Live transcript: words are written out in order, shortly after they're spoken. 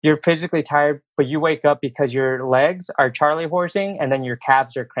You're physically tired, but you wake up because your legs are Charlie horsing and then your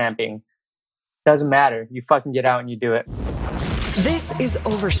calves are cramping. Doesn't matter. You fucking get out and you do it. This is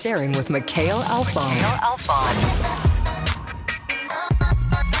Oversharing with Mikhail Alfon.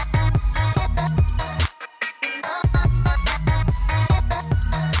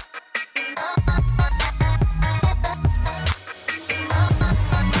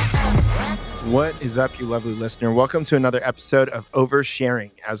 What is up, you lovely listener? Welcome to another episode of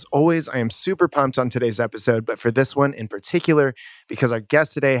Oversharing. As always, I am super pumped on today's episode, but for this one in particular, because our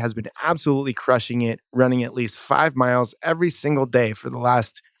guest today has been absolutely crushing it, running at least 5 miles every single day for the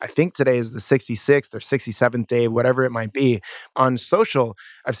last, I think today is the 66th or 67th day, whatever it might be. On social,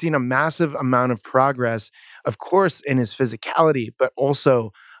 I've seen a massive amount of progress, of course, in his physicality, but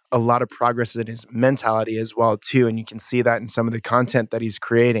also a lot of progress in his mentality as well too, and you can see that in some of the content that he's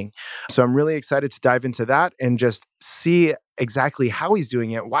creating. So I'm really excited to dive into that and just see exactly how he's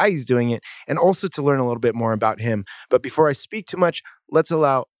doing it, why he's doing it, and also to learn a little bit more about him. But before I speak too much, let's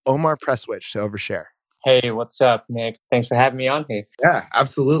allow Omar Prestwich to overshare. Hey, what's up, Nick? Thanks for having me on here. Yeah,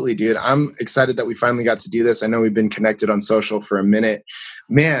 absolutely, dude. I'm excited that we finally got to do this. I know we've been connected on social for a minute.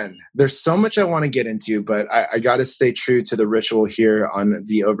 Man, there's so much I want to get into, but I got to stay true to the ritual here on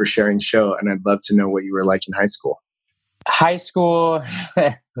the Oversharing show, and I'd love to know what you were like in high school. High school,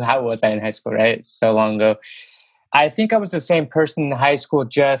 how was I in high school, right? So long ago. I think I was the same person in high school,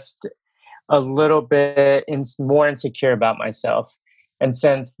 just a little bit more insecure about myself. And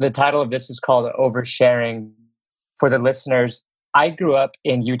since the title of this is called Oversharing, for the listeners, I grew up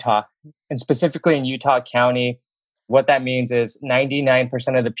in Utah, and specifically in Utah County. What that means is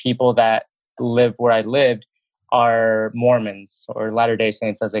 99% of the people that live where I lived are Mormons or Latter-day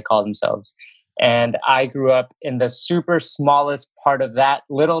Saints, as they call themselves. And I grew up in the super smallest part of that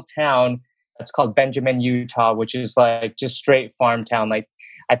little town. It's called Benjamin, Utah, which is like just straight farm town. Like,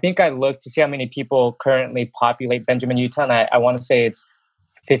 I think I looked to see how many people currently populate Benjamin, Utah, and I want to say it's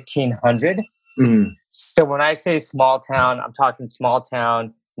 1,500. So when I say small town, I'm talking small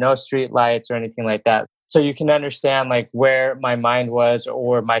town, no street lights or anything like that. So you can understand like where my mind was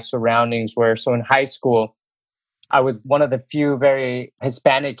or my surroundings were. So in high school, I was one of the few very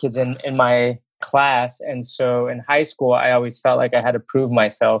Hispanic kids in my class. And so in high school, I always felt like I had to prove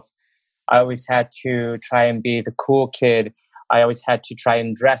myself. I always had to try and be the cool kid. I always had to try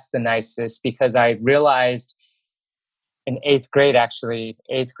and dress the nicest because I realized in 8th grade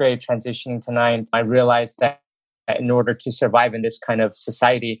transitioning to 9th, I realized that in order to survive in this kind of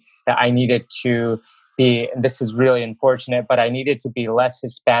society, that I needed to be, and this is really unfortunate, but I needed to be less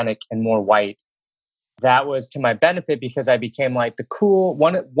Hispanic and more white. That was to my benefit because I became like the cool,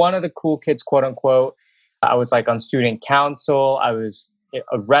 one of the cool kids, quote unquote. I was like on student council. I was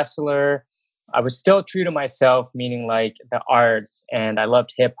a wrestler. I was still true to myself, meaning like the arts, and I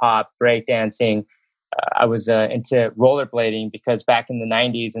loved hip hop, breakdancing. I was into rollerblading because back in the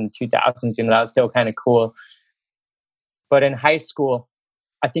 90s and 2000s, that was still kind of cool. But in high school,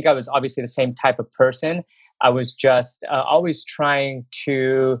 I think I was obviously the same type of person. I was just always trying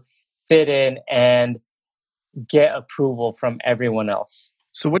to fit in and get approval from everyone else.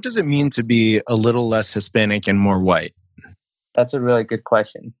 So what does it mean to be a little less Hispanic and more white? That's a really good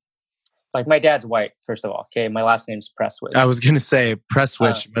question. Like, my dad's white, first of all. Okay, my last name's Prestwich. I was going to say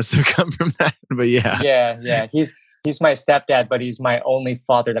Prestwich must have come from that, but yeah. Yeah. He's my stepdad, but he's my only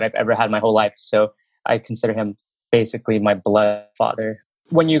father that I've ever had my whole life. So I consider him basically my blood father.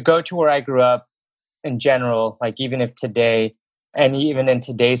 When you go to where I grew up, in general, like even if today, and even in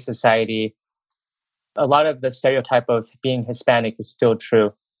today's society, a lot of the stereotype of being Hispanic is still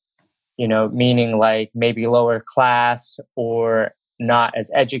true. Meaning like maybe lower class or not as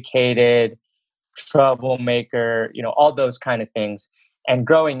educated, troublemaker, all those kind of things. And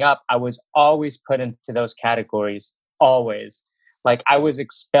growing up, I was always put into those categories, always. Like, I was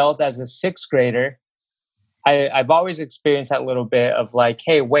expelled as a 6th grader. I've always experienced that little bit of like,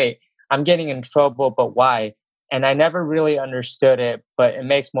 hey, wait, I'm getting in trouble, but why? And I never really understood it, but it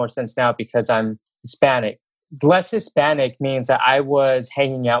makes more sense now because I'm Hispanic. Less Hispanic means that I was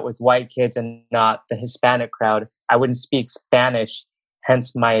hanging out with white kids and not the Hispanic crowd. I wouldn't speak Spanish,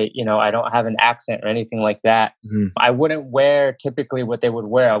 hence my, I don't have an accent or anything like that. I wouldn't wear typically what they would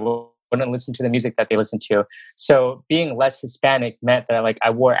wear. I wouldn't listen to the music that they listen to. So being less Hispanic meant that I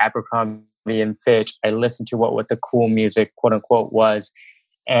wore Abercrombie and Fitch. I listened to what the cool music, quote unquote, was.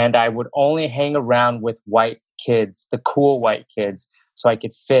 And I would only hang around with white kids, the cool white kids, so I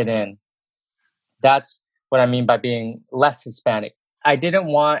could fit in. That's what I mean by being less Hispanic. I didn't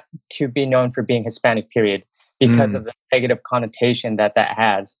want to be known for being Hispanic, period, because of the negative connotation that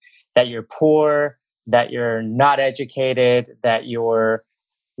has, that you're poor, that you're not educated, that you're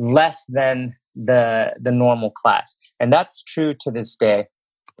less than the normal class. And that's true to this day.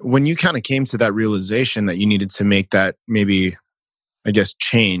 When you kind of came to that realization that you needed to make that maybe, I guess,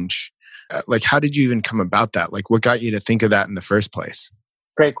 change, like how did you even come about that? Like what got you to think of that in the first place?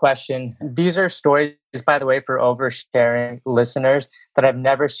 Great question. These are stories, by the way, for oversharing listeners that I've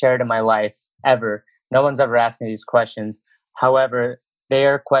never shared in my life ever. No one's ever asked me these questions. However, they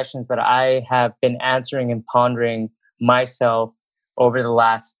are questions that I have been answering and pondering myself over the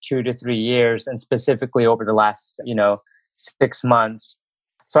last 2 to 3 years, and specifically over the last, 6 months.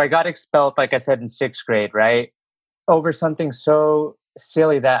 So I got expelled, like I said, in sixth grade, right? Over something so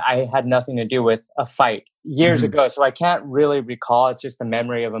silly that I had nothing to do with, a fight years Mhm. ago. So I can't really recall. It's just a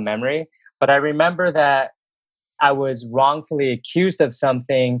memory of a memory. But I remember that I was wrongfully accused of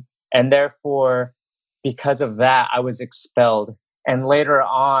something. And therefore, because of that, I was expelled. And later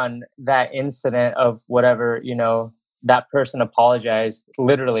on, that incident of whatever, that person apologized.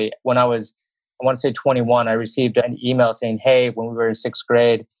 Literally, when I want to say 21, I received an email saying, "Hey, when we were in sixth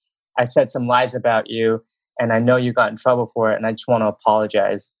grade, I said some lies about you, and I know you got in trouble for it, and I just want to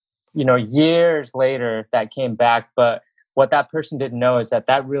apologize." Years later, that came back. But what that person didn't know is that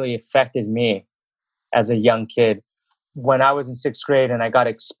that really affected me as a young kid. When I was in sixth grade and I got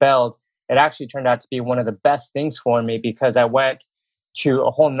expelled, it actually turned out to be one of the best things for me, because I went to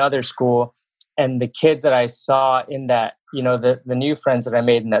a whole nother school, and the kids that I saw in that, the new friends that I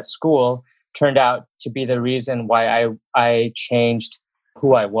made in that school turned out to be the reason why I changed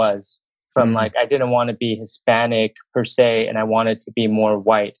who I was from, Mm. like, I didn't want to be Hispanic per se, and I wanted to be more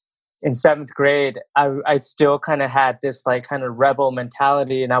white. In seventh grade, I still kind of had this like kind of rebel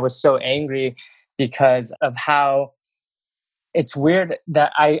mentality, and I was so angry because of how it's weird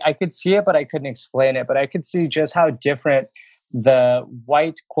that I could see it, but I couldn't explain it. But I could see just how different the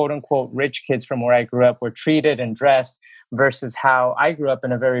white, quote unquote, rich kids from where I grew up were treated and dressed versus how I grew up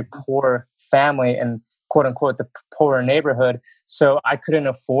in a very poor family and, quote unquote, the poorer neighborhood. So I couldn't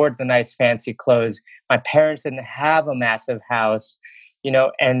afford the nice fancy clothes. My parents didn't have a massive house,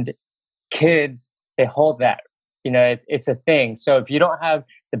 and kids, they hold that. It's a thing. So if you don't have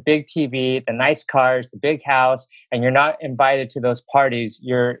the big TV, the nice cars, the big house, and you're not invited to those parties,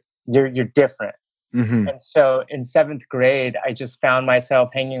 you're different. Mhm. And so in seventh grade, I just found myself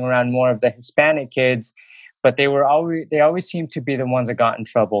hanging around more of the Hispanic kids, but they always seemed to be the ones that got in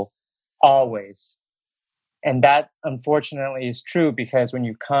trouble, always. And that unfortunately is true, because when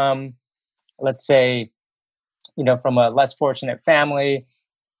you come, let's say, from a less fortunate family,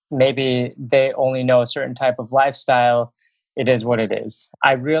 maybe they only know a certain type of lifestyle. It is what it is.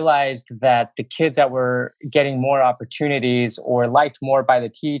 I realized that the kids that were getting more opportunities or liked more by the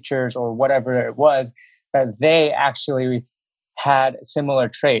teachers or whatever it was, that they actually had similar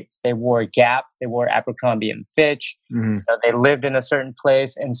traits. They wore Gap, they wore Abercrombie and Fitch, Mhm. they lived in a certain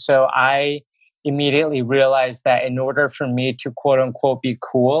place. And so I immediately realized that in order for me to, quote unquote, be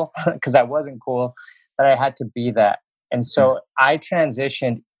cool, because I wasn't cool, that I had to be that. And Mm. so I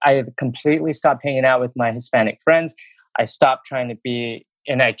transitioned. I completely stopped hanging out with my Hispanic friends. I stopped trying to be,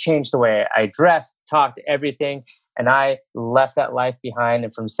 and I changed the way I dressed, talked, everything. And I left that life behind.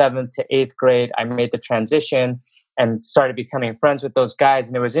 And from seventh to eighth grade, I made the transition and started becoming friends with those guys.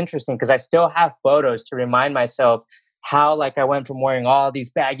 And it was interesting because I still have photos to remind myself how, like, I went from wearing all these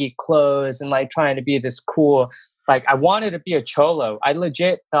baggy clothes and like trying to be this cool, like I wanted to be a cholo. I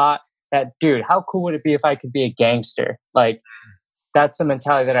legit thought that, dude, how cool would it be if I could be a gangster? Like, that's the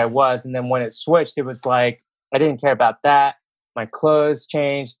mentality that I was. And then when it switched, it was like, I didn't care about that. My clothes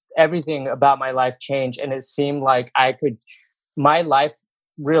changed. Everything about my life changed. And it seemed like my life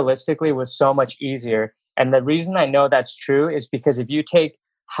realistically was so much easier. And the reason I know that's true is because if you take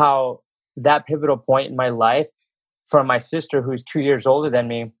how that pivotal point in my life, from my sister, who's 2 years older than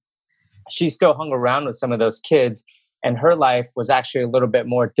me, she still hung around with some of those kids. And her life was actually a little bit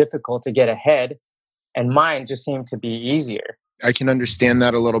more difficult to get ahead. And mine just seemed to be easier. I can understand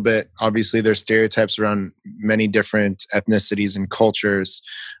that a little bit. Obviously, there's stereotypes around many different ethnicities and cultures,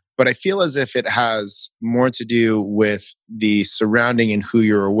 but I feel as if it has more to do with the surrounding and who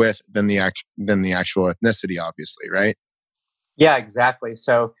you're with than than the actual ethnicity, obviously, right? Yeah, exactly.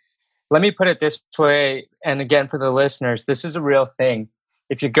 So let me put it this way. And again, for the listeners, this is a real thing.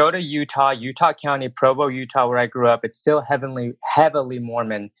 If you go to Utah County, Provo, Utah, where I grew up, it's still heavily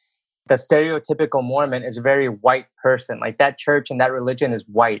Mormon. The stereotypical Mormon is a very white person. Like, that church and that religion is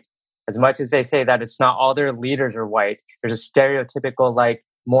white. As much as they say that it's not, all their leaders are white, there's a stereotypical like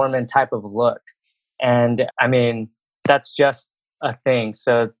Mormon type of look. And I mean, that's just a thing.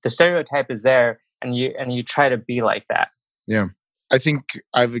 So the stereotype is there, and you try to be like that. Yeah. I think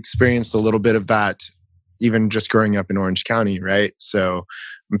I've experienced a little bit of that even just growing up in Orange County, right? So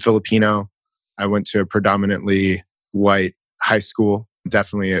I'm Filipino. I went to a predominantly white high school,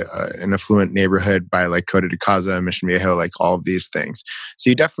 definitely an affluent neighborhood by like Coto de Casa, Mission Viejo, like all of these things. So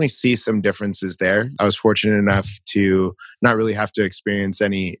you definitely see some differences there. I was fortunate enough to not really have to experience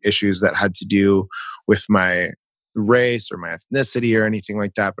any issues that had to do with my race or my ethnicity or anything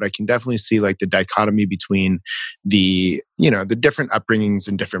like that. But I can definitely see like the dichotomy between the different upbringings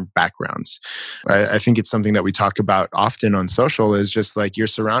and different backgrounds. I think it's something that we talk about often on social is just like your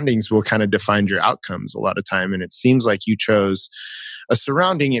surroundings will kind of define your outcomes a lot of time. And it seems like you chose a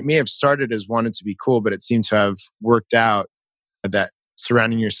surrounding. It may have started as wanted to be cool, but it seemed to have worked out that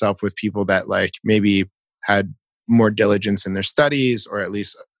surrounding yourself with people that like maybe had more diligence in their studies, or at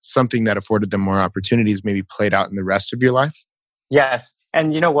least something that afforded them more opportunities, maybe played out in the rest of your life? Yes.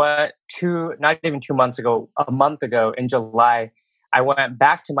 And you know what? Not even 2 months ago, a month ago in July, I went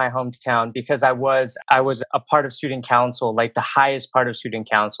back to my hometown because I was a part of student council, like the highest part of student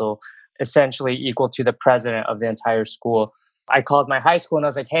council, essentially equal to the president of the entire school. I called my high school and I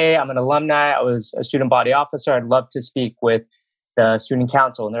was like, hey, I'm an alumni. I was a student body officer. I'd love to speak with the student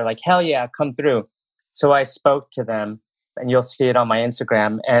council. And they're like, hell yeah, come through. So I spoke to them, and you'll see it on my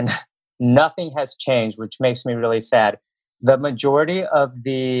Instagram, and nothing has changed, which makes me really sad. The majority of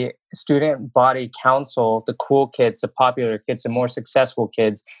the student body council, the cool kids, the popular kids, the more successful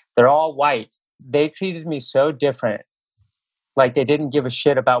kids, they're all white. They treated me so different. Like they didn't give a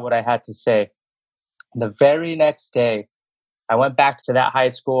shit about what I had to say. The very next day, I went back to that high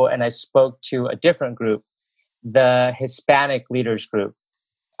school and I spoke to a different group, the Hispanic leaders group.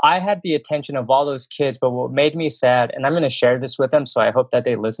 I had the attention of all those kids, but what made me sad, and I'm going to share this with them, so I hope that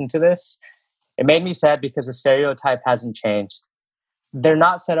they listen to this. It made me sad because the stereotype hasn't changed. They're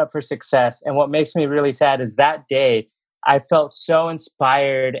not set up for success. And what makes me really sad is that day, I felt so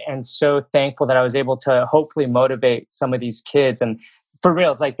inspired and so thankful that I was able to hopefully motivate some of these kids. And for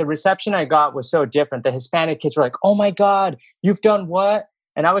real, it's like the reception I got was so different. The Hispanic kids were like, oh my God, you've done what?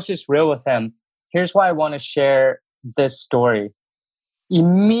 And I was just real with them. Here's why I want to share this story.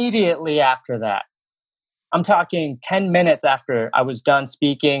 Immediately after that, I'm talking 10 minutes after I was done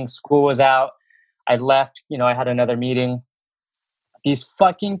speaking, school was out, I left, I had another meeting. These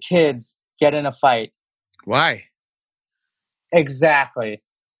fucking kids get in a fight. Why? Exactly.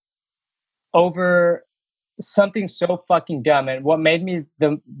 Over something so fucking dumb. And what made me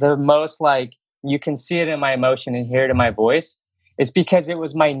the most like, you can see it in my emotion and hear it in my voice, is because it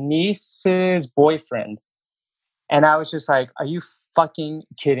was my niece's boyfriend. And I was just like, are you fucking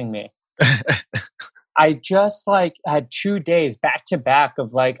kidding me? I just like had 2 days back to back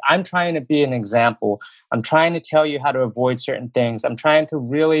of like, I'm trying to be an example. I'm trying to tell you how to avoid certain things. I'm trying to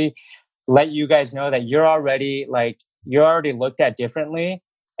really let you guys know that you're already looked at differently.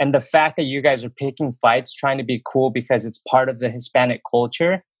 And the fact that you guys are picking fights, trying to be cool because it's part of the Hispanic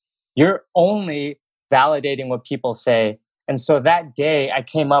culture, you're only validating what people say. And so that day I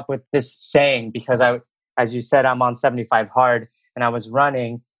came up with this saying because as you said, I'm on 75 hard and I was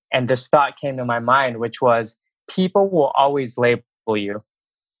running. And this thought came to my mind, which was, people will always label you.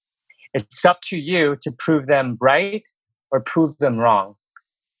 It's up to you to prove them right or prove them wrong.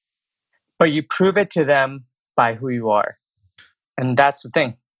 But you prove it to them by who you are. And that's the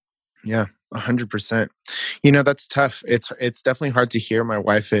thing. Yeah, 100%. That's tough. It's definitely hard to hear. My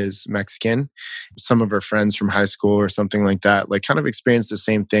wife is Mexican. Some of her friends from high school or something like that, like kind of experienced the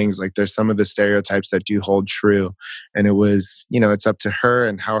same things. Like there's some of the stereotypes that do hold true. And it was, it's up to her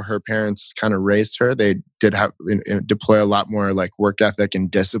and how her parents kind of raised her. They did have deploy a lot more like work ethic and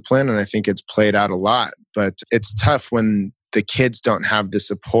discipline. And I think it's played out a lot, but it's tough when the kids don't have the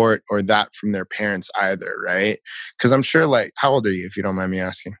support or that from their parents either, right? Because I'm sure, like, how old are you, if you don't mind me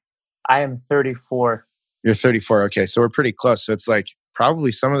asking? I am 34. You're 34. Okay. So we're pretty close. So it's like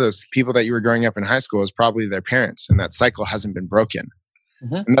probably some of those people that you were growing up in high school is probably their parents, and that cycle hasn't been broken.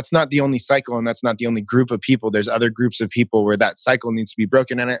 Mm-hmm. And that's not the only cycle, and that's not the only group of people. There's other groups of people where that cycle needs to be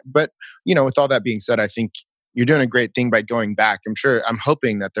broken. But with all that being said, I think you're doing a great thing by going back. I'm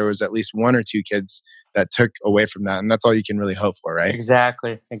hoping that there was at least one or two kids that took away from that. And that's all you can really hope for, right?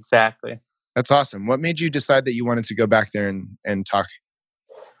 Exactly. That's awesome. What made you decide that you wanted to go back there and talk?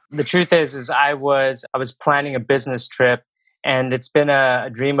 The truth is I was planning a business trip, and it's been a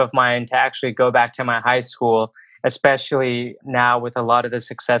dream of mine to actually go back to my high school, especially now with a lot of the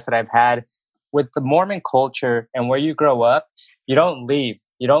success that I've had with the Mormon culture and where you grow up. You don't leave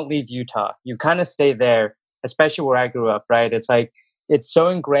Utah. You kind of stay there, especially where I grew up, right? It's like, it's so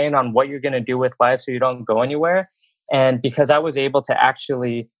ingrained on what you're going to do with life, so you don't go anywhere. And because I was able to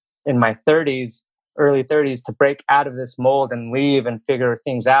actually, in my early 30s, to break out of this mold and leave and figure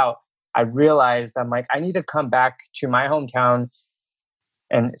things out, I realized I'm like, I need to come back to my hometown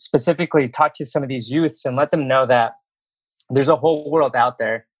and specifically talk to some of these youths and let them know that there's a whole world out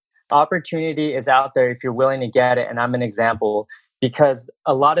there. Opportunity is out there if you're willing to get it. And I'm an example because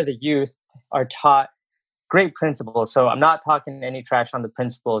a lot of the youth are taught great principles. So I'm not talking any trash on the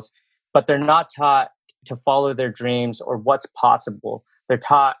principles, but they're not taught to follow their dreams or what's possible. They're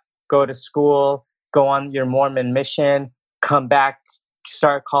taught go to school, go on your Mormon mission, come back,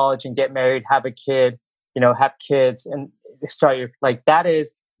 start college and get married, have a kid, have kids. And so you're like, that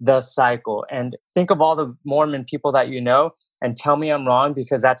is the cycle. And think of all the Mormon people that and tell me I'm wrong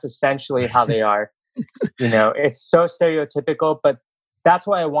because that's essentially how they are. It's so stereotypical, but that's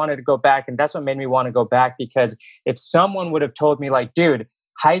why I wanted to go back. And that's what made me want to go back because if someone would have told me like, dude,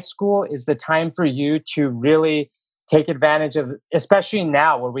 high school is the time for you to really take advantage of, especially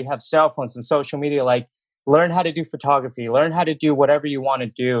now where we have cell phones and social media, like learn how to do photography, learn how to do whatever you want to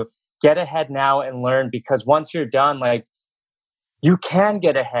do, get ahead now and learn because once you're done, like you can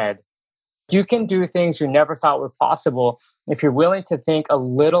get ahead. You can do things you never thought were possible if you're willing to think a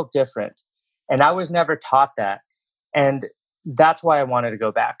little different. And I was never taught that. And that's why I wanted to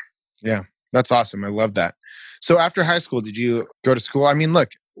go back. Yeah, that's awesome. I love that. So after high school, did you go to school? I mean,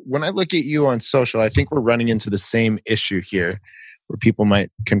 look, when I look at you on social, I think we're running into the same issue here where people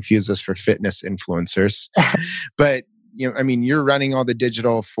might confuse us for fitness influencers. But, you're running all the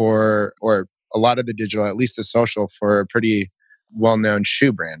digital or a lot of the digital, at least the social, for a pretty well-known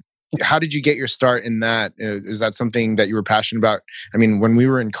shoe brand. How did you get your start in that? Is that something that you were passionate about? I mean, when we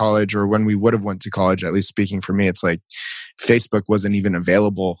were in college or when we would have went to college, at least speaking for me, it's like Facebook wasn't even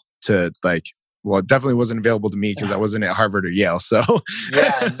available to it definitely wasn't available to me because I wasn't at Harvard or Yale. So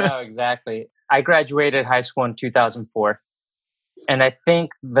yeah, no, exactly. I graduated high school in 2004. And I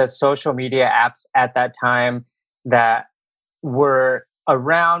think the social media apps at that time that were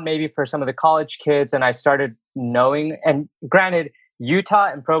around maybe for some of the college kids and I started knowing, and granted,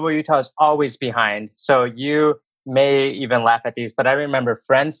 Utah and Provo, Utah is always behind. So you may even laugh at these, but I remember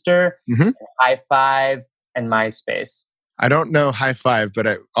Friendster, High Five, and MySpace. I don't know High Five, but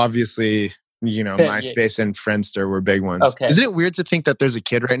obviously, MySpace and Friendster were big ones. Okay. Isn't it weird to think that there's a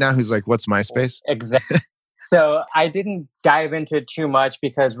kid right now who's like, what's MySpace? Exactly. So I didn't dive into it too much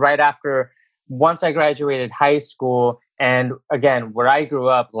because once I graduated high school, and again, where I grew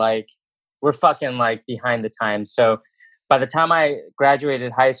up, like we're fucking like behind the times. So by the time I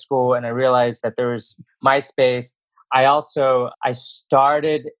graduated high school and I realized that there was MySpace, I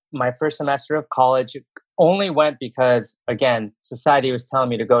started my first semester of college, only went because, again, society was telling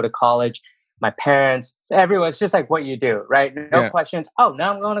me to go to college. My parents, everyone's just like what you do, right? No questions. Oh,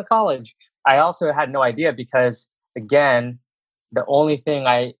 now I'm going to college. I also had no idea because, again, the only thing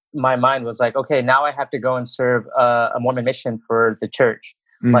my mind was like, okay, now I have to go and serve a Mormon mission for the church.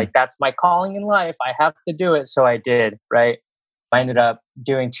 Like, that's my calling in life. I have to do it. So I did, right? I ended up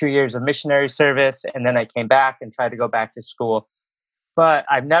doing 2 years of missionary service. And then I came back and tried to go back to school. But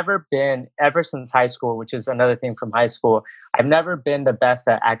I've never been, ever since high school, which is another thing from high school, I've never been the best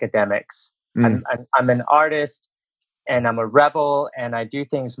at academics. I'm an artist and I'm a rebel and I do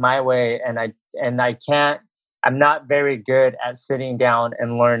things my way. I'm not very good at sitting down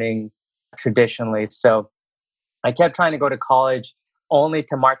and learning traditionally. So I kept trying to go to college only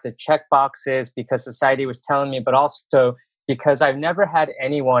to mark the check boxes because society was telling me, but also because I've never had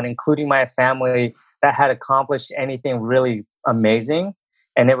anyone, including my family, that had accomplished anything really amazing.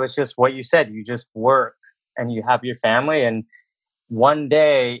 And it was just what you said, you just work and you have your family. And one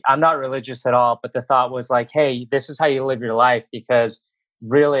day, I'm not religious at all, but the thought was like, hey, this is how you live your life because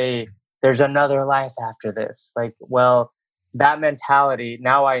really there's another life after this. Like, well, that mentality,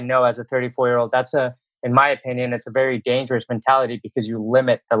 now I know as a 34-year-old, in my opinion, it's a very dangerous mentality because you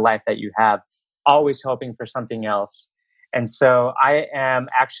limit the life that you have, always hoping for something else. And so I am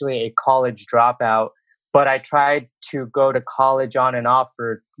actually a college dropout, but I tried to go to college on and off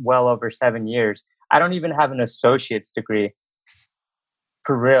for well over 7 years. I don't even have an associate's degree.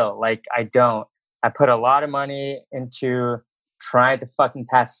 For real. Like, I don't. I put a lot of money into trying to fucking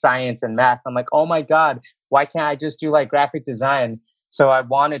pass science and math. I'm like, oh my God, why can't I just do like graphic design? So I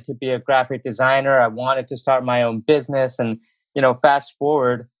wanted to be a graphic designer. I wanted to start my own business. And, fast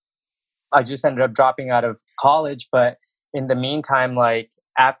forward, I just ended up dropping out of college. But in the meantime, like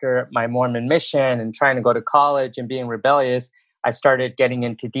after my Mormon mission and trying to go to college and being rebellious, I started getting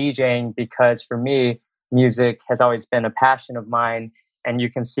into DJing because for me, music has always been a passion of mine. And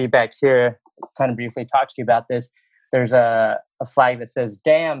you can see back here, kind of briefly talk to you about this. There's a flag that says,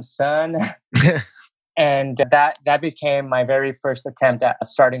 damn, son. And that became my very first attempt at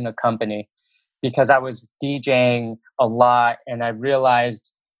starting a company because I was DJing a lot and I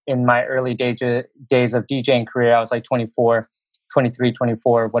realized in my early days of DJing career, I was like 24, 23,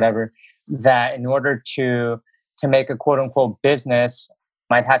 24, whatever, that in order to make a quote unquote business,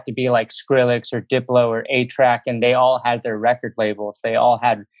 might have to be like Skrillex or Diplo or A-Track, and they all had their record labels. They all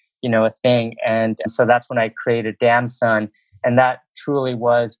had, a thing. And so that's when I created Damn Son. And that truly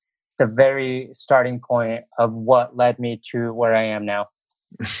was the very starting point of what led me to where I am now.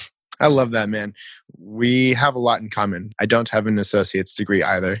 I love that, man. We have a lot in common. I don't have an associate's degree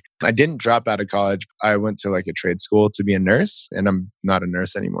either. I didn't drop out of college. I went to like a trade school to be a nurse, and I'm not a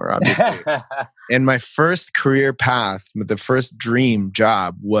nurse anymore, obviously. And my first career path, the first dream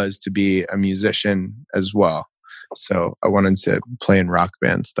job was to be a musician as well. So I wanted to play in rock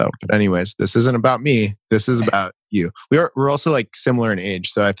bands though. But anyways, this isn't about me. This is about you. We're also like similar in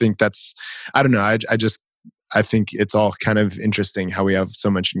age. So I think I don't know. I think it's all kind of interesting how we have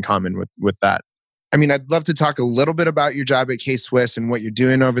so much in common with that. I mean, I'd love to talk a little bit about your job at K-Swiss and what you're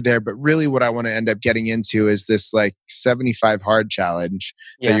doing over there, but really what I want to end up getting into is this like 75 hard challenge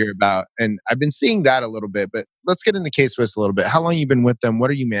that you're about. And I've been seeing that a little bit, but let's get into K-Swiss a little bit. How long you been with them? What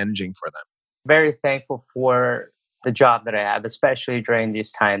are you managing for them? Very thankful for the job that I have, especially during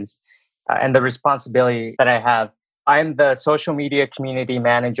these times, and the responsibility that I have. I'm the social media community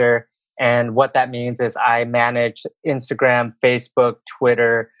manager. And what that means is I manage Instagram, Facebook,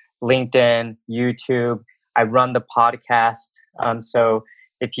 Twitter, LinkedIn, YouTube. I run the podcast. So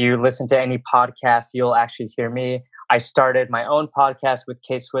if you listen to any podcast, you'll actually hear me. I started my own podcast with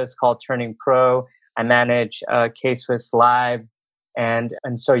K-Swiss called Turning Pro. I manage K-Swiss Live. And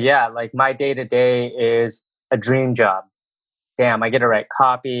so, yeah, like my day-to-day is a dream job. Damn, I get to write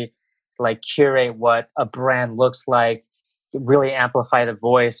copy, like curate what a brand looks like, really amplify the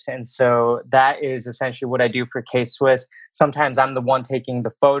voice. And so that is essentially what I do for K-Swiss. Sometimes I'm the one taking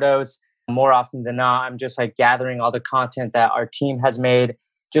the photos. More often than not, I'm just like gathering all the content that our team has made,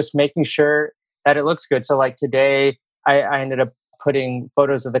 just making sure that it looks good. So like today, I ended up putting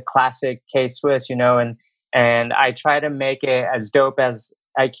photos of the classic K-Swiss, and I try to make it as dope as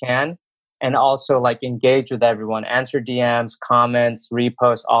I can, and also like engage with everyone, answer DMs, comments,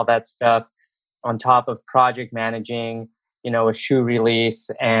 repost, all that stuff, on top of project managing, a shoe release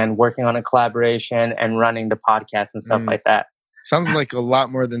and working on a collaboration and running the podcast and stuff like that. Sounds like a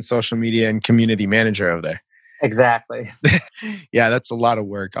lot more than social media and community manager over there. Exactly. Yeah, that's a lot of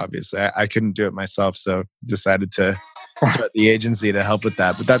work, obviously. I couldn't do it myself, so decided to start the agency to help with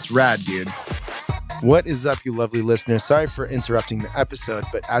that. But that's rad, dude. What is up, you lovely listeners? Sorry for interrupting the episode,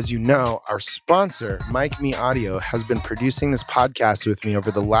 but as you know, our sponsor, Mic Me Audio, has been producing this podcast with me over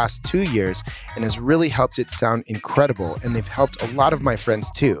the last 2 years and has really helped it sound incredible, and they've helped a lot of my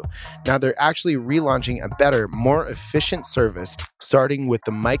friends too. Now they're actually relaunching a better, more efficient service, starting with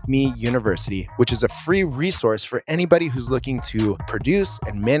the Mic Me University, which is a free resource for anybody who's looking to produce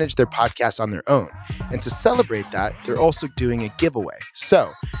and manage their podcast on their own. And to celebrate that, they're also doing a giveaway.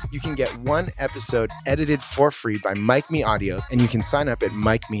 So you can get one episode edited for free by Mic Me Audio, and you can sign up at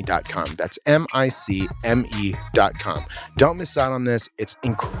micme.com. That's MICME.com. Don't miss out on this. It's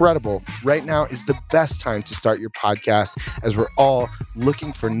incredible. Right now is the best time to start your podcast, as we're all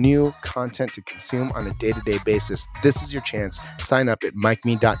looking for new content to consume on a day-to-day basis. This is your chance. Sign up at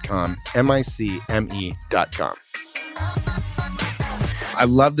micme.com, MICME.com. I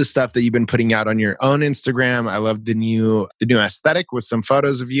love the stuff that you've been putting out on your own Instagram. I love the new aesthetic with some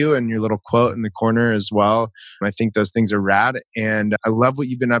photos of you and your little quote in the corner as well. I think those things are rad. And I love what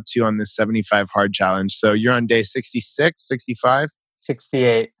you've been up to on this 75 hard challenge. So you're on day 66, 65?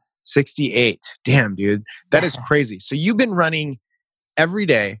 68. 68. Damn, dude. That is crazy. So you've been running every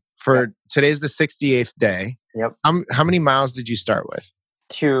day for today's the 68th day. Yep. How many miles did you start with?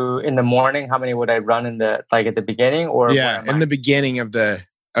 In the morning, how many would I run at the beginning, or in the beginning of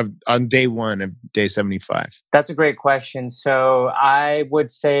on day one of day 75? That's a great question. So I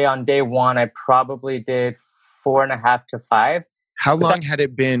would say on day one, I probably did 4.5 to 5. How long had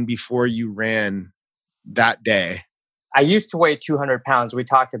it been before you ran that day? I used to weigh 200 pounds. We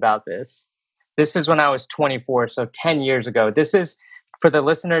talked about this. This is when I was 24, so 10 years ago. This is, for the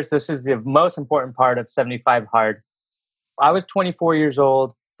listeners, this is the most important part of 75 Hard. I was 24 years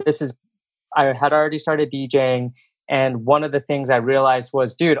old. I had already started DJing. And one of the things I realized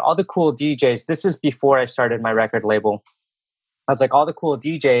was, dude, all the cool DJs, this is before I started my record label. I was like, all the cool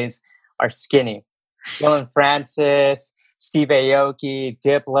DJs are skinny. Dylan Francis, Steve Aoki,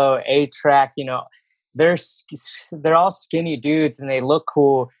 Diplo, A-Track, they're all skinny dudes and they look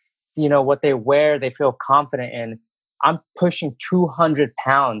cool. What they wear, they feel confident in. I'm pushing 200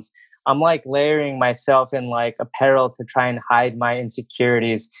 pounds. I'm like layering myself in like apparel to try and hide my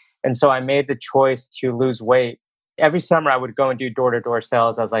insecurities. And so I made the choice to lose weight every summer I would go and do door-to-door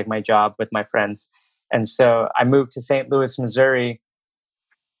sales as like my job with my friends. And so I moved to St. Louis, Missouri,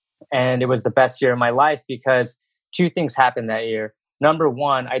 and it was the best year of my life because two things happened that year. Number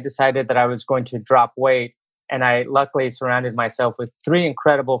one, I decided that I was going to drop weight, and I luckily surrounded myself with three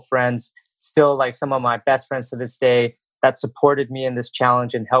incredible friends, still like some of my best friends to this day, that supported me in this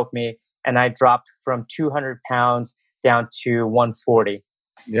challenge and helped me. And I dropped from 200 pounds down to 140.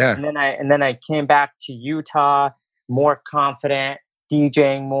 Yeah. And then I came back to Utah more confident,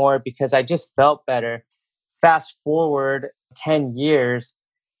 DJing more because I just felt better. Fast forward 10 years,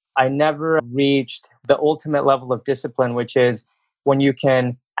 I never reached the ultimate level of discipline, which is when you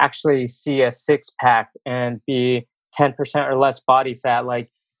can actually see a six pack and be 10% or less body fat. Like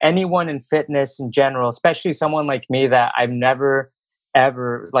anyone in fitness in general, especially someone like me that I've never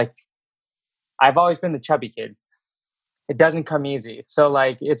ever like, I've always been the chubby kid. It doesn't come easy. So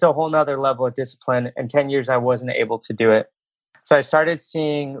like it's a whole nother level of discipline. In 10 years, I wasn't able to do it. So I started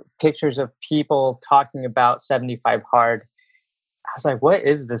seeing pictures of people talking about 75 hard. I was like, what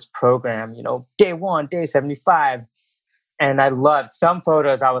is this program? Day one, day 75. And I loved some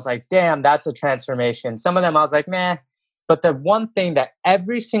photos. I was like, damn, that's a transformation. Some of them I was like, meh. But the one thing that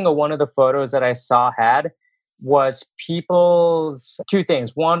every single one of the photos that I saw had was people's two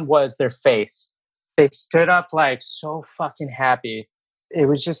things. One was their face. They stood up like so fucking happy. It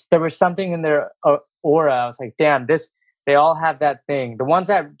was just, there was something in their aura. I was like, damn, they all have that thing. The ones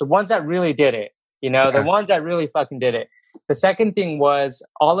that really did it, the ones that really fucking did it. The second thing was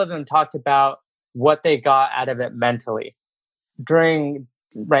all of them talked about what they got out of it mentally during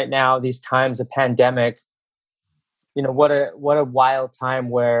right now these times of pandemic. What a wild time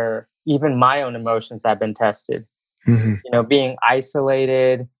where even my own emotions have been tested. Being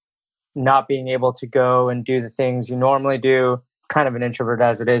isolated, not being able to go and do the things you normally do, kind of an introvert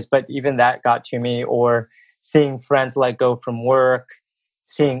as it is, but even that got to me. Or seeing friends let go from work,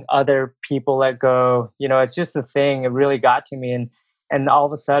 seeing other people let go, it's just a thing. It really got to me. And all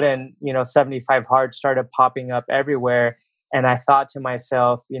of a sudden, 75 hard started popping up everywhere. And I thought to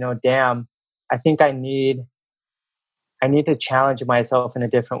myself, damn, I think I need to challenge myself in a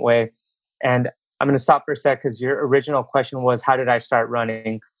different way. And I'm going to stop for a sec because your original question was, how did I start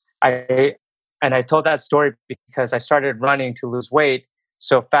running? I told that story because I started running to lose weight.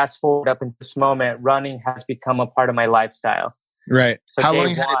 So fast forward up in this moment, running has become a part of my lifestyle. Right. So how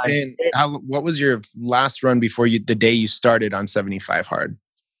long had it been? What was your last run before the day you started on 75 hard?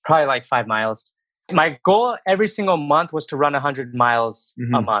 Probably like 5 miles. My goal every single month was to run 100 miles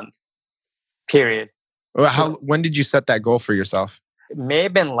a month, period. Well, when did you set that goal for yourself? It may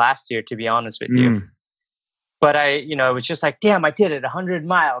have been last year, to be honest with you. But it was just like, damn, I did it 100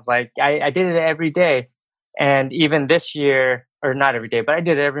 miles. Like I did it every day. And even this year, or not every day, but I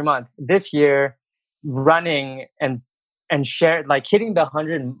did it every month. This year, running and share, like hitting the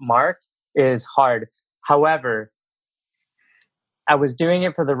 100 mark is hard. However, I was doing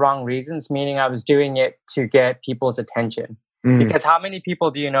it for the wrong reasons, meaning I was doing it to get people's attention. Because how many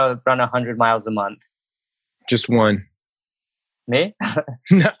people do you know run 100 miles a month? Just one. Me?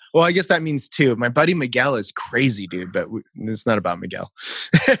 Well, I guess that means two. My buddy Miguel is crazy, dude, but it's not about Miguel.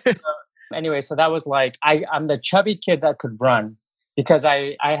 Anyway, so that was like, I'm the chubby kid that could run because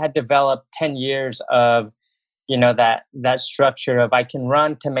I had developed 10 years of, that structure of I can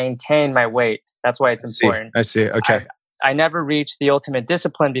run to maintain my weight. That's why it's important. I see. Okay. I never reached the ultimate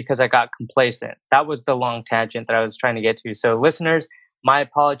discipline because I got complacent. That was the long tangent that I was trying to get to. So listeners, my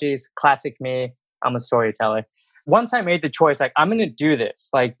apologies. Classic me. I'm a storyteller. Once I made the choice, like, I'm going to do this.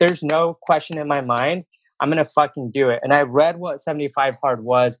 Like, there's no question in my mind. I'm going to fucking do it. And I read what 75 hard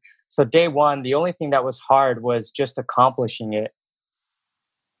was. So day one, the only thing that was hard was just accomplishing it.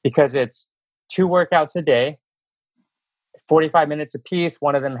 Because it's 2 workouts a day, 45 minutes a piece.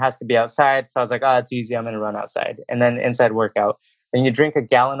 One of them has to be outside. So I was like, it's easy. I'm going to run outside. And then inside workout. Then you drink a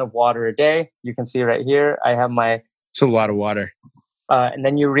gallon of water a day. You can see right here, I have my... It's a lot of water. And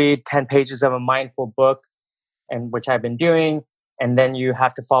then you read 10 pages of a mindful book, and which I've been doing. And then you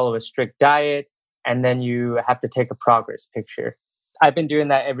have to follow a strict diet. And then you have to take a progress picture. I've been doing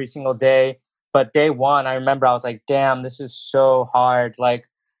that every single day. But day one, I remember I was like, damn, this is so hard. Like,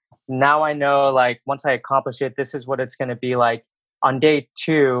 now I know, like, once I accomplish it, this is what it's going to be like. On day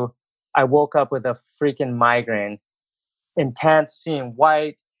 2, I woke up with a freaking migraine, intense, seeing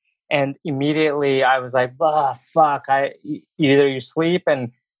white. And immediately I was like, fuck. Either you sleep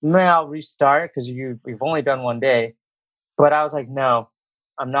and I'll restart because we've only done one day. But I was like, no,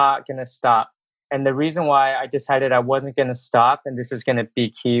 I'm not going to stop. And the reason why I decided I wasn't going to stop, and this is going to be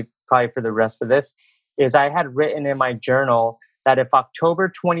key probably for the rest of this, is I had written in my journal that if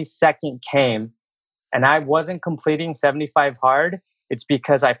October 22nd came and I wasn't completing 75 hard, it's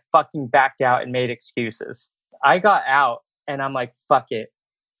because I fucking backed out and made excuses. I got out and I'm like, fuck it.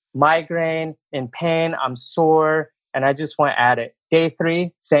 Migraine, in pain, I'm sore, and I just went at it. Day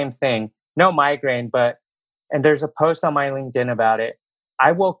 3, same thing. No migraine, and there's a post on my LinkedIn about it.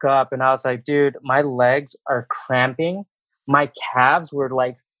 I woke up and I was like, dude, my legs are cramping. My calves were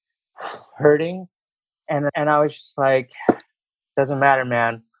like hurting. And I was just like, doesn't matter,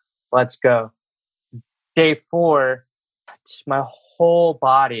 man. Let's go. Day 4, my whole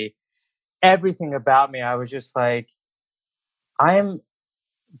body, everything about me, I was just like, I am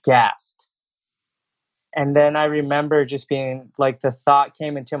gassed. And then I remember just being like, the thought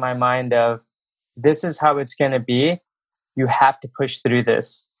came into my mind of, this is how it's going to be. You have to push through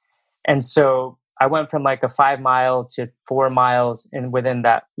this. And so I went from like a 5 mile to 4 miles in within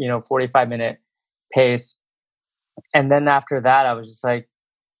that, 45-minute pace. And then after that, I was just like,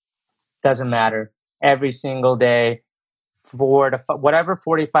 doesn't matter. Every single day, whatever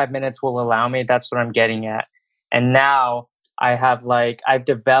 45 minutes will allow me, that's what I'm getting at. And now I've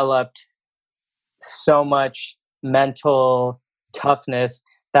developed so much mental toughness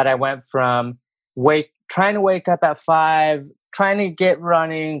that I went from trying to wake up at 5, trying to get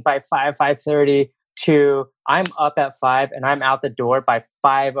running by 5:30 to I'm up at 5 and I'm out the door by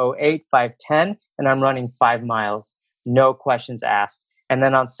 5:08, 5:10, and I'm running 5 miles. No questions asked. And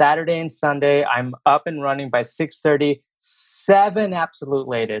then on Saturday and Sunday, I'm up and running by 6:30, 7 absolute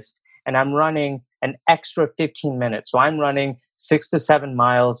latest. And I'm running an extra 15 minutes. So I'm running 6 to 7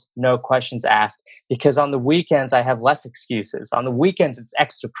 miles, no questions asked. Because on the weekends, I have less excuses. On the weekends, it's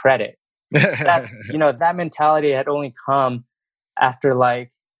extra credit. That mentality had only come after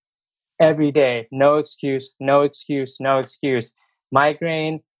like every day, no excuse, no excuse, no excuse.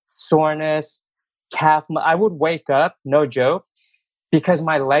 Migraine, soreness, I would wake up, no joke, because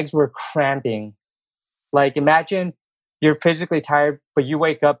my legs were cramping. Like imagine you're physically tired, but you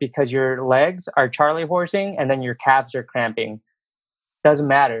wake up because your legs are Charlie horsing and then your calves are cramping. Doesn't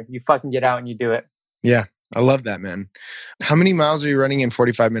matter. You fucking get out and you do it. Yeah, I love that, man. How many miles are you running in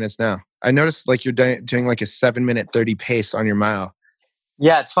 45 minutes now? I noticed like you're doing like a 7-minute 30 pace on your mile.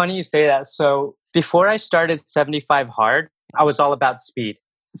 Yeah, it's funny you say that. So before I started 75 hard, I was all about speed.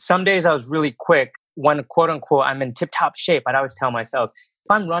 Some days I was really quick. When quote unquote, I'm in tip top shape, I'd always tell myself, if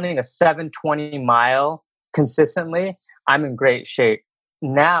I'm running a 7:20 mile consistently, I'm in great shape.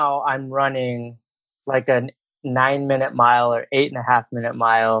 Now I'm running like a 9-minute mile or 8.5-minute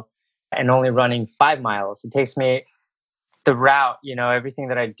mile and only running 5 miles. It takes me the route, everything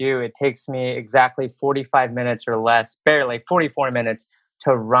that I do, it takes me exactly 45 minutes or less, barely 44 minutes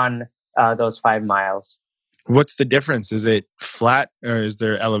to run those 5 miles. What's the difference? Is it flat or is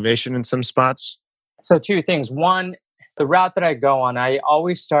there elevation in some spots? So 2 things. One, the route that I go on, I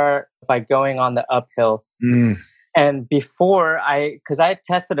always start by going on the uphill. And because I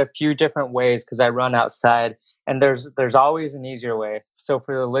tested a few different ways because I run outside, and there's always an easier way. So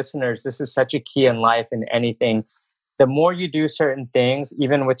for the listeners, this is such a key in life and anything. The more you do certain things,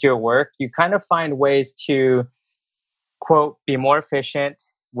 even with your work, you kind of find ways to, quote, be more efficient,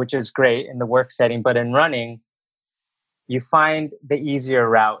 which is great in the work setting. But in running, you find the easier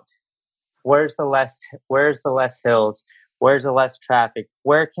route. Where's the less hills? Where's the less traffic?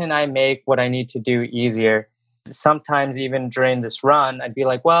 Where can I make what I need to do easier? Sometimes even during this run, I'd be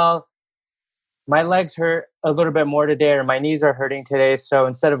like, well, my legs hurt a little bit more today, or my knees are hurting today. So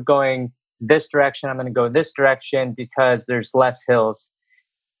instead of going this direction, I'm going to go this direction because there's less hills.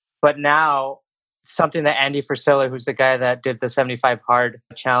 But now, something that Andy Frisella, who's the guy that did the 75 hard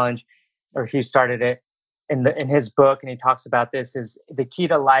challenge, or he started it in his book, and he talks about this, is the key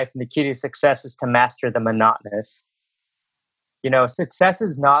to life and the key to success is to master the monotonous. Success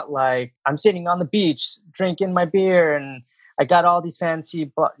is not like I'm sitting on the beach drinking my beer and I got all these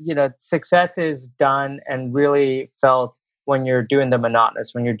fancy, success is done and really felt when you're doing the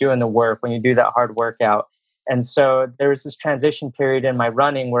monotonous, when you're doing the work, when you do that hard workout. And so there was this transition period in my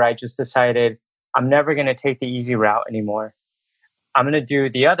running where I just decided I'm never going to take the easy route anymore. I'm going to do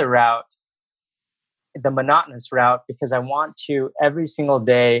the other route, the monotonous route, because I want to every single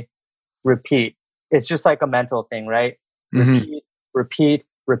day repeat. It's just like a mental thing, right? Repeat, repeat,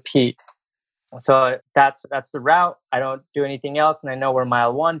 repeat. So that's the route. I don't do anything else, and I know where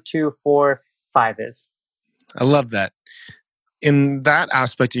mile 1, 2, 4, 5 is. I love that. In that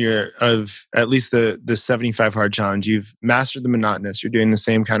aspect of at least the 75 hard challenge, you've mastered the monotonous. You're doing the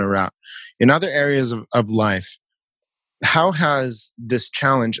same kind of route. In other areas of life, how has this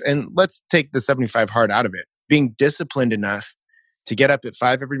challenge, and let's take the 75 hard out of it, being disciplined enough to get up at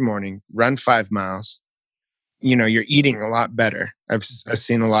 5 every morning, run 5 miles, you're eating a lot better. I've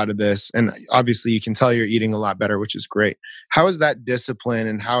seen a lot of this, and obviously you can tell you're eating a lot better, which is great. How has that discipline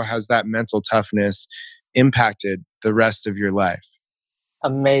and how has that mental toughness impacted the rest of your life?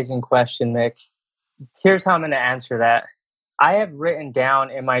 Amazing question, Nick. Here's how I'm going to answer that. I have written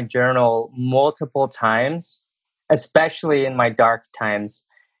down in my journal multiple times, especially in my dark times,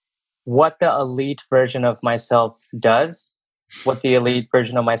 what the elite version of myself does, what the elite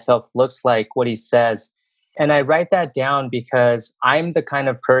version of myself looks like, what he says. And I write that down because I'm the kind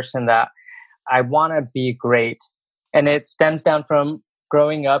of person that I want to be great. And it stems down from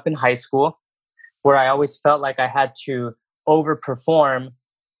growing up in high school, where I always felt like I had to overperform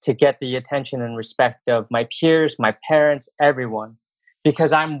to get the attention and respect of my peers, my parents, everyone,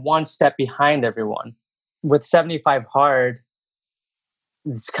 because I'm one step behind everyone. With 75 Hard,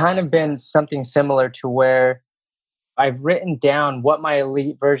 it's kind of been something similar to where I've written down what my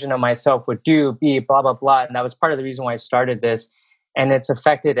elite version of myself would do, be, blah, blah, blah. And that was part of the reason why I started this. And it's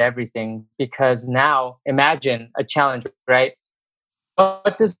affected everything because now imagine a challenge, right?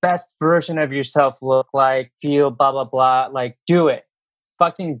 What does best version of yourself look like, feel, blah, blah, blah? Like, do it.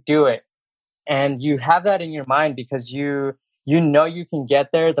 Fucking do it. And you have that in your mind because you know you can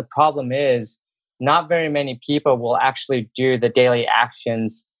get there. The problem is not very many people will actually do the daily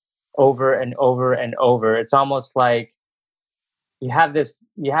actions over and over and over. It's almost like you have this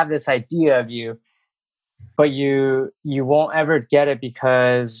idea of you, but you won't ever get it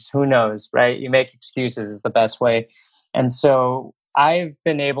because who knows, right? You make excuses is the best way. And so I've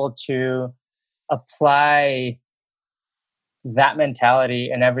been able to apply that mentality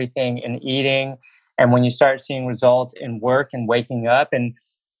and everything in eating. And when you start seeing results in work and waking up and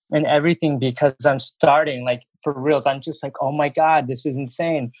everything, because I'm starting like for reals, I'm just like, oh my God, this is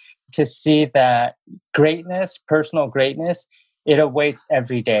insane to see that greatness, personal greatness, it awaits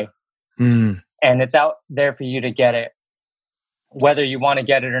every day. And it's out there for you to get it. Whether you want to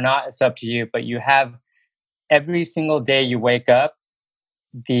get it or not, it's up to you. But you have every single day you wake up,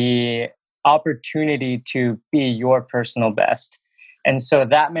 the opportunity to be your personal best. And so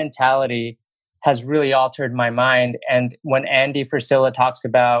that mentality has really altered my mind. And when Andy Frisella talks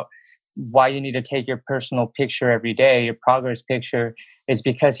about why you need to take your personal picture every day, your progress picture, is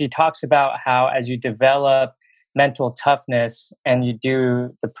because he talks about how as you develop mental toughness and you do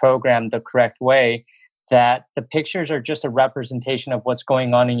the program the correct way, that the pictures are just a representation of what's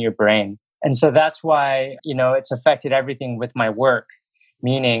going on in your brain. And so that's why, it's affected everything with my work.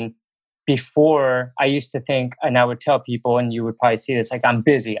 Meaning, before I used to think, and I would tell people, and you would probably see this, like, I'm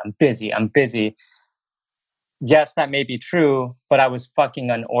busy, I'm busy, I'm busy. Yes, that may be true, but I was fucking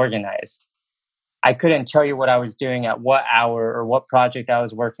unorganized. I couldn't tell you what I was doing at what hour or what project I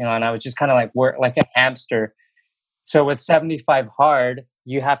was working on. I was just kind of like work like a hamster. So with 75 Hard,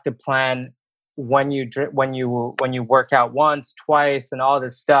 you have to plan when you work out once, twice, and all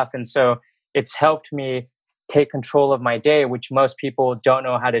this stuff. And so it's helped me take control of my day, which most people don't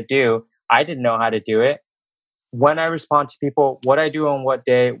know how to do. I didn't know how to do it. When I respond to people, what I do on what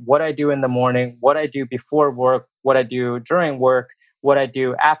day, what I do in the morning, what I do before work, what I do during work, what I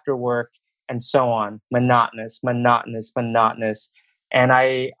do after work, and so on. Monotonous, monotonous, monotonous. And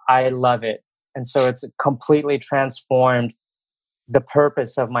I love it. And so it's completely transformed the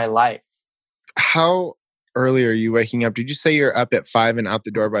purpose of my life. How early are you waking up? Did you say you're up at 5 and out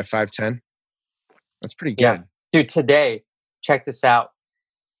the door by 5:10? That's pretty good. Yeah. Dude, today, check this out.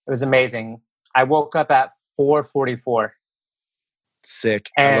 It was amazing. I woke up at 4:44. Sick.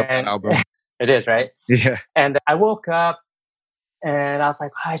 I love that album. It is, right? Yeah. And I woke up and I was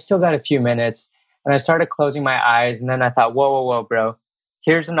like, I still got a few minutes. And I started closing my eyes. And then I thought, whoa, bro.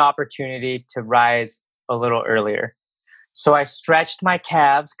 Here's an opportunity to rise a little earlier. So I stretched my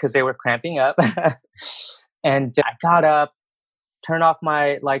calves because they were cramping up. And I got up, turned off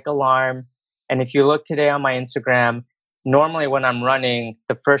my alarm. And if you look today on my Instagram, normally when I'm running,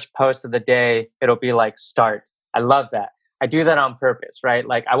 the first post of the day, it'll be like start. I love that. I do that on purpose, right?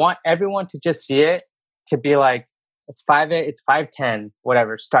 Like I want everyone to just see it, to be like, it's 5:10,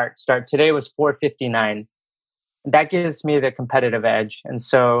 whatever, start. Today was 4:59. That gives me the competitive edge. And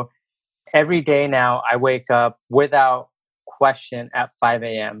so every day now I wake up without question at 5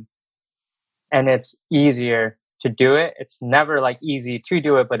 a.m. And it's easier to do it. It's never like easy to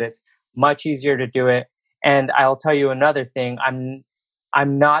do it, but it's much easier to do it. And I'll tell you another thing.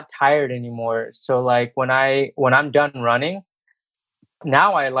 I'm not tired anymore. So like when I'm done running,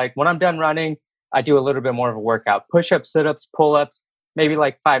 now when I'm done running, I do a little bit more of a workout. Push-ups, sit-ups, pull-ups, maybe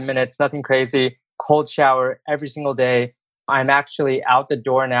like 5 minutes, nothing crazy. Cold shower every single day. I'm actually out the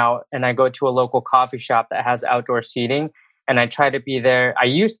door now and I go to a local coffee shop that has outdoor seating and I try to be there. I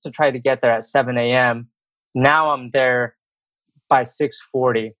used to try to get there at 7 a.m. Now I'm there by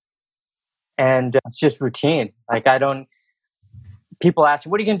 6:40, and it's just routine. Like I don't. People ask me,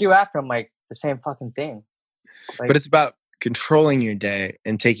 "What are you gonna do after?" I'm like, the same fucking thing. But Like, it's about controlling your day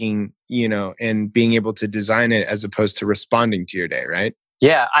and taking, and being able to design it as opposed to responding to your day, right?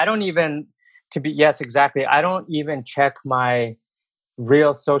 yeah, I don't even yes, exactly. I don't even check my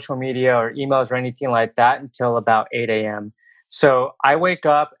real social media or emails or anything like that until about 8 a.m. So I wake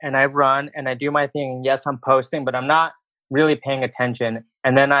up and I run and I do my thing. Yes, I'm posting, but I'm not really paying attention.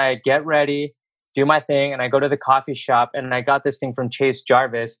 And then I get ready, do my thing, and I go to the coffee shop. And I got this thing from Chase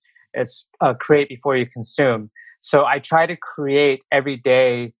Jarvis. It's create before you consume. So I try to create every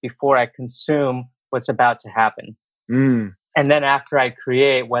day before I consume what's about to happen. Mm. And then after I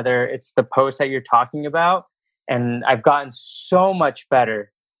create, whether it's the post that you're talking about, and I've gotten so much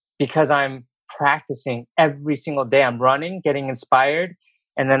better because I'm practicing every single day. I'm running, getting inspired.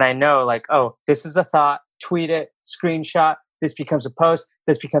 And then I know, like, oh, this is a thought, tweet it, screenshot. This becomes a post.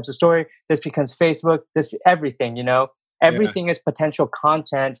 This becomes a story. This becomes Facebook. Everything, Yeah. everything is potential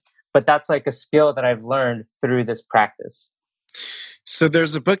content. But that's like a skill that I've learned through this practice. So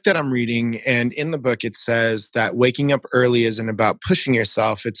there's a book that I'm reading, and in the book it says that waking up early isn't about pushing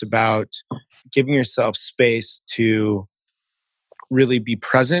yourself. It's about giving yourself space to really be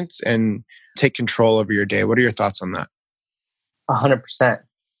present and take control over your day. What are your thoughts on that? 100%.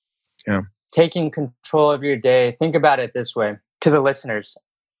 Yeah. Taking control of your day. Think about it this way to the listeners.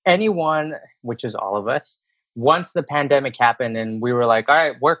 Anyone, which is all of us, once the pandemic happened and we were like, all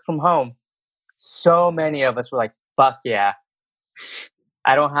right, work from home, so many of us were like, fuck yeah.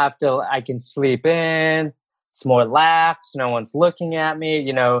 I don't have to, I can sleep in. It's more lax. No one's looking at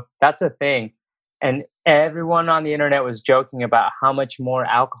me. That's a thing. And everyone on the internet was joking about how much more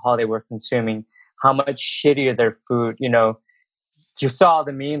alcohol they were consuming, how much shittier their food. You saw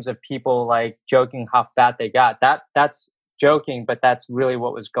the memes of people like joking how fat they got. That's joking, but that's really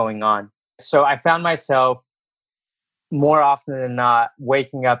what was going on. So I found myself more often than not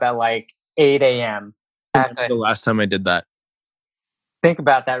waking up at like 8 a.m. The last time I did that. Think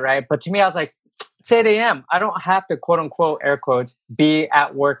about that, right? But to me, I was like, it's 8 a.m. I don't have to, quote unquote, air quotes, be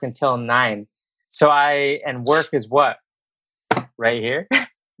at work until 9. And work is what? Right here.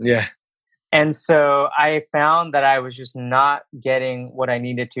 Yeah. And so I found that I was just not getting what I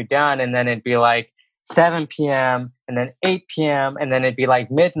needed to done. And then it'd be like 7 p.m. and then 8 p.m. and then it'd be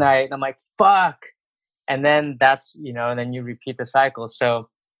like midnight. And I'm like, fuck. And then and then you repeat the cycle. So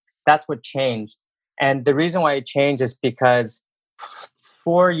that's what changed. And the reason why it changed is because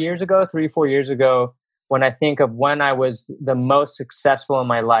 4 years ago, 3-4 years ago, when I think of when I was the most successful in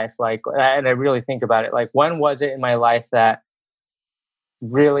my life, and I really think about it, like when was it in my life that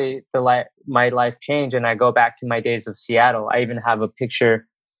really my life changed? And I go back to my days of Seattle. I even have a picture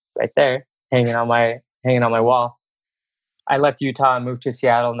right there hanging on my wall. I left Utah and moved to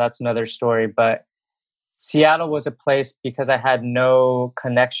Seattle, and that's another story. But Seattle was a place because I had no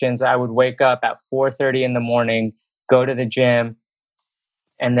connections. I would wake up at 4:30 in the morning, go to the gym,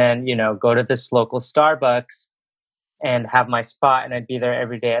 and then go to this local Starbucks and have my spot, and I'd be there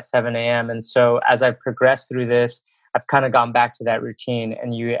every day at 7 a.m. And so as I've progressed through this, I've kind of gone back to that routine.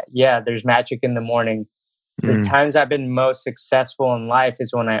 And there's magic in the morning. The times I've been most successful in life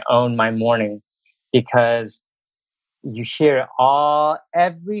is when I own my morning, because you hear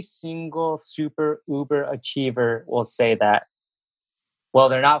every single super uber achiever will say that. Well,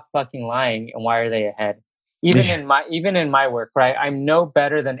 they're not fucking lying, and why are they ahead? Even in my work, right? I'm no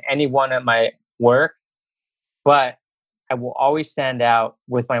better than anyone at my work, but I will always stand out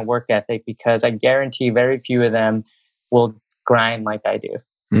with my work ethic because I guarantee very few of them will grind like I do.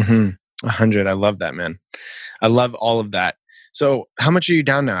 100. I love that, man. I love all of that. So how much are you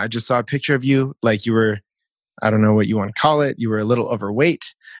down now? I just saw a picture of you, like you were, I don't know what you want to call it. You were a little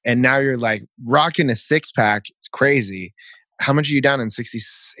overweight, and now you're like rocking a 6-pack. It's crazy. How much are you down in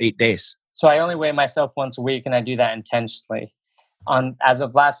 68 days? So I only weigh myself once a week, and I do that intentionally. As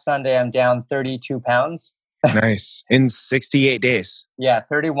of last Sunday, I'm down 32 pounds. Nice. In 68 days. Yeah,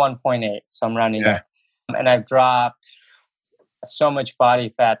 31.8. So I'm rounding up. And I've dropped so much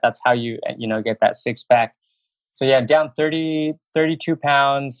body fat. That's how you get that 6-pack. So yeah, down 32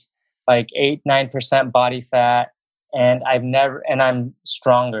 pounds, like 8-9% body fat. And I'm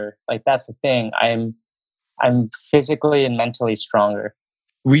stronger. Like that's the thing. I'm physically and mentally stronger.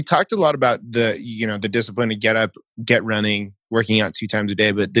 We talked a lot about the discipline to get up, get running, working out 2 times a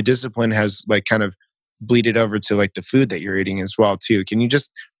day, but the discipline has like kind of bleeded over to like the food that you're eating as well too. Can you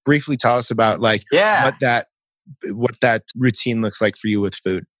just briefly tell us about like what that routine looks like for you with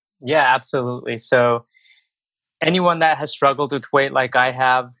food? Yeah, absolutely. So anyone that has struggled with weight like I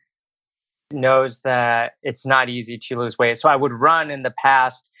have, knows that it's not easy to lose weight. So I would run in the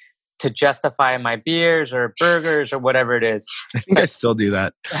past to justify my beers or burgers or whatever it is. I think I still do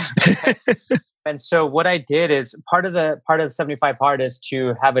that. And so what I did is part of 75 Hard is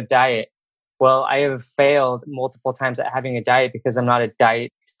to have a diet. Well, I have failed multiple times at having a diet because I'm not a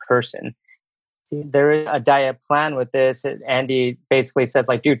diet person. There is a diet plan with this. Andy basically says,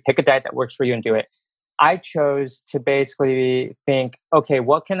 like, dude, pick a diet that works for you and do it. I chose to basically think, okay,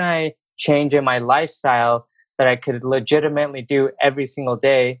 what can I change in my lifestyle that I could legitimately do every single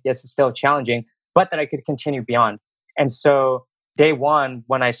day? Yes, it's still challenging, but that I could continue beyond. And so day one,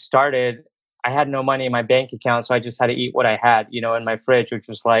 when I started, I had no money in my bank account. So I just had to eat what I had, in my fridge, which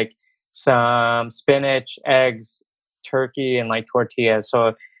was like some spinach, eggs, turkey, and like tortillas.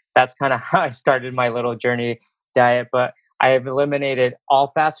 So that's kind of how I started my little journey diet. But I have eliminated all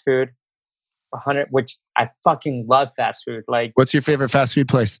fast food, 100, which I fucking love fast food. Like, what's your favorite fast food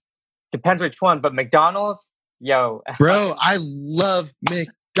place? Depends which one, but McDonald's, yo. Bro, I love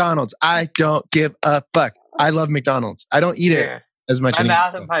McDonald's. I don't give a fuck. I love McDonald's. I don't eat it as much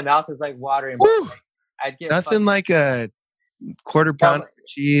anymore. My mouth is like watering. But like, I'd get nothing like a quarter pound of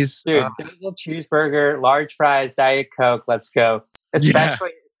cheese. Dude, double cheeseburger, large fries, Diet Coke. Let's go.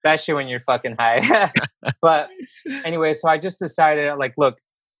 Especially when you're fucking high. But anyway, so I just decided, like, look,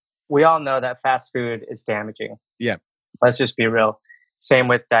 we all know that fast food is damaging. Yeah. Let's just be real. Same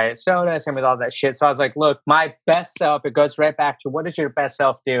with diet soda, same with all that shit. So I was like, look, my best self, it goes right back to what does your best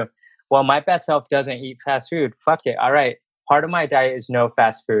self do? Well, my best self doesn't eat fast food. Fuck it. All right. Part of my diet is no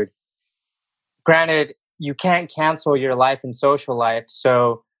fast food. Granted, you can't cancel your life and social life.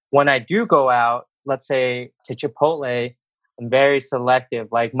 So when I do go out, let's say to Chipotle, I'm very selective.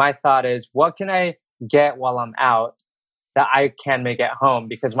 Like, my thought is, what can I get while I'm out that I can make at home?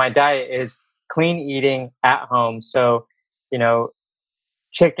 Because my diet is clean eating at home. So,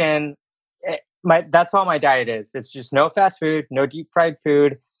 chicken, that's all my diet is. It's just no fast food, no deep fried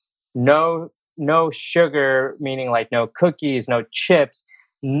food, no sugar, meaning like no cookies, no chips,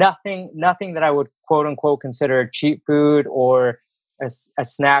 nothing that I would quote unquote consider cheap food or a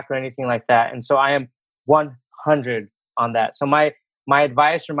snack or anything like that. And so I am 100 on that. So my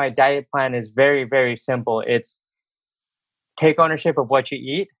advice or my diet plan is very, very simple. It's take ownership of what you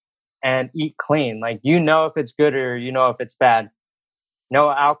eat and eat clean. Like, if it's good or if it's bad. No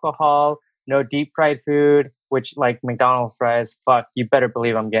alcohol, no deep fried food, which, like McDonald's fries, fuck, you better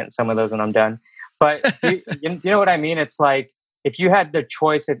believe I'm getting some of those when I'm done. But you know what I mean? It's like, if you had the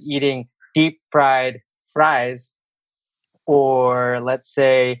choice of eating deep fried fries or, let's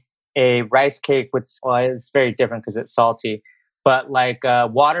say, a rice cake with, well, it's very different because it's salty, but like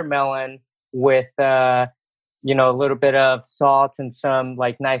watermelon with, a little bit of salt and some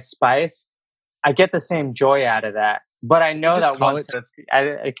like nice spice, I get the same joy out of that. But I know that once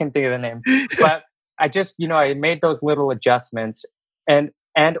I can't think of the name, but I just, I made those little adjustments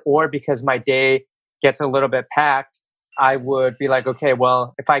or because my day gets a little bit packed, I would be like, okay,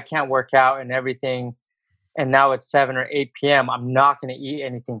 well, if I can't work out and everything, and now it's 7 or 8 p.m., I'm not going to eat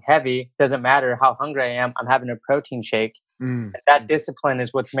anything heavy. Doesn't matter how hungry I am. I'm having a protein shake. That discipline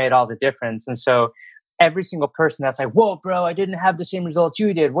is what's made all the difference. And so every single person that's like, whoa, bro, I didn't have the same results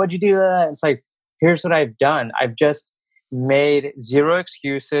you did. What'd you do? It's like, here's what I've done. I've just made zero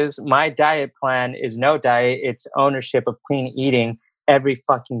excuses. My diet plan is no diet. It's ownership of clean eating every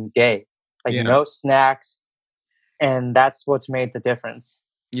fucking day. Like, no snacks. And that's what's made the difference.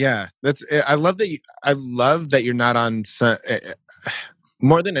 Yeah. I love that you're not on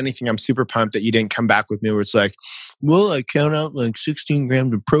more than anything. I'm super pumped that you didn't come back with me where it's like, well, I count out like 16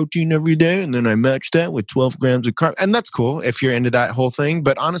 grams of protein every day and then I match that with 12 grams of carb. And that's cool if you're into that whole thing.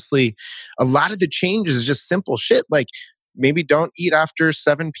 But honestly, a lot of the changes is just simple shit. Like, maybe don't eat after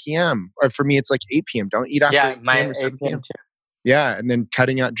 7 p.m. Or for me, it's like 8 p.m. Don't eat after 8 p.m. or 7 p.m. too. Yeah. And then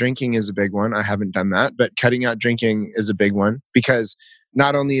cutting out drinking is a big one. I haven't done that, but cutting out drinking is a big one because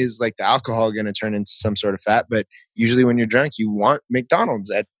not only is like the alcohol going to turn into some sort of fat, but usually when you're drunk, you want McDonald's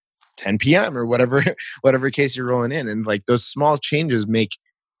at 10 p.m. or whatever case you're rolling in. And like those small changes make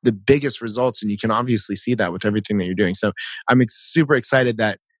the biggest results. And you can obviously see that with everything that you're doing. So I'm super excited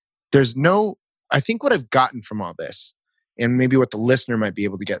that I think what I've gotten from all this, and maybe what the listener might be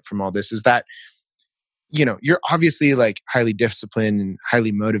able to get from all this, is that, you're obviously like highly disciplined and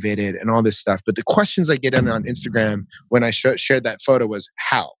highly motivated and all this stuff. But the questions I get on Instagram when I shared that photo was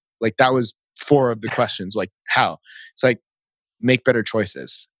how? Like, that was 4 of the questions. Like, how? It's like, make better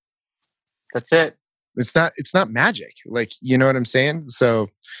choices. That's it. It's not magic. Like, you know what I'm saying? So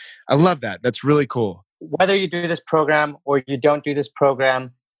I love that. That's really cool. Whether you do this program or you don't do this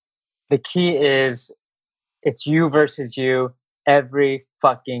program, the key is it's you versus you every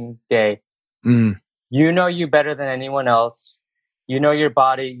fucking day. Mm. You know you better than anyone else. You know your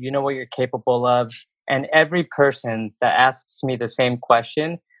body. You know what you're capable of. And every person that asks me the same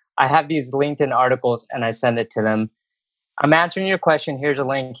question, I have these LinkedIn articles and I send it to them. I'm answering your question. Here's a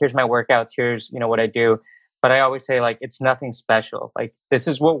link. Here's my workouts. Here's, what I do. But I always say, like, it's nothing special. Like, this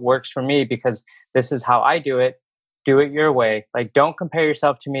is what works for me because this is how I do it. Do it your way. Like, don't compare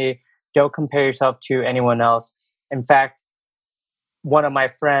yourself to me. Don't compare yourself to anyone else. In fact, one of my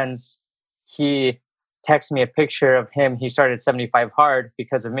friends, he texted me a picture of him. He started 75 hard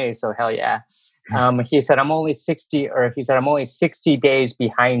because of me. So hell yeah. He said, I'm only 60 days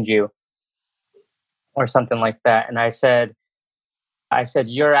behind you or something like that. And I said,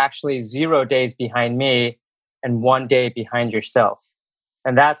 you're actually 0 days behind me and 1 day behind yourself.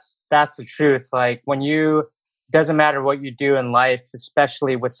 And that's the truth. Like doesn't matter what you do in life,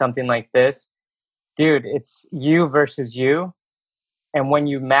 especially with something like this, dude, it's you versus you. And when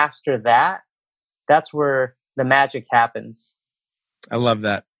you master that, that's where the magic happens. I love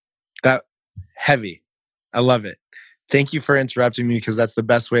that. That heavy. I love it. Thank you for interrupting me because that's the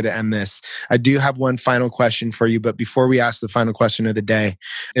best way to end this. I do have one final question for you, but before we ask the final question of the day,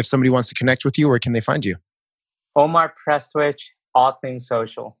 if somebody wants to connect with you, where can they find you? Omar Prestwich, all things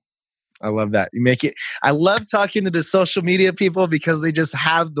social. I love that. You make it. I love talking to the social media people because they just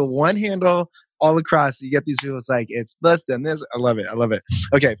have the one handle all across. You get these people, it's like, it's this and this. I love it. I love it.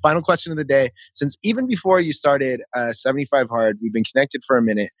 Okay, final question of the day. Since even before you started 75 Hard, we've been connected for a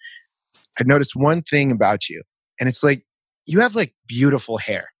minute. I noticed one thing about you, and it's like, you have like beautiful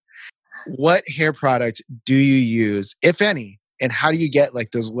hair. What hair product do you use, if any? And how do you get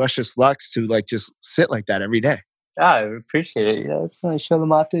like those luscious locks to like just sit like that every day? I appreciate it. Let's show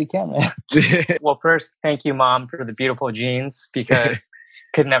them off to the camera. Well, first, thank you, Mom, for the beautiful jeans because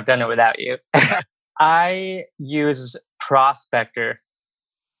couldn't have done it without you. I use Prospector,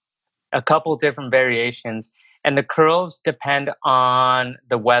 a couple different variations, and the curls depend on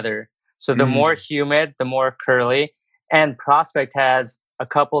the weather. So the more humid, the more curly. And Prospect has a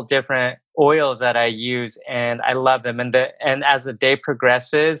couple different oils that I use, and I love them. And as the day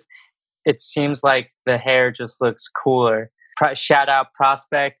progresses, it seems like the hair just looks cooler. Shout out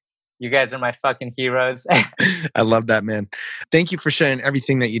Prospect. You guys are my fucking heroes. I love that, man. Thank you for sharing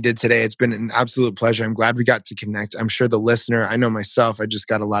everything that you did today. It's been an absolute pleasure. I'm glad we got to connect. I'm sure the listener, I know myself, I just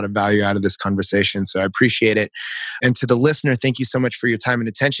got a lot of value out of this conversation. So I appreciate it. And to the listener, thank you so much for your time and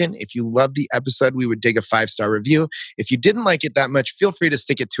attention. If you loved the episode, we would dig a 5-star review. If you didn't like it that much, feel free to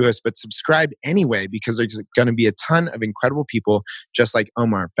stick it to us, but subscribe anyway, because there's going to be a ton of incredible people just like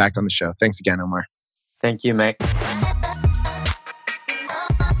Omar back on the show. Thanks again, Omar. Thank you, Mick.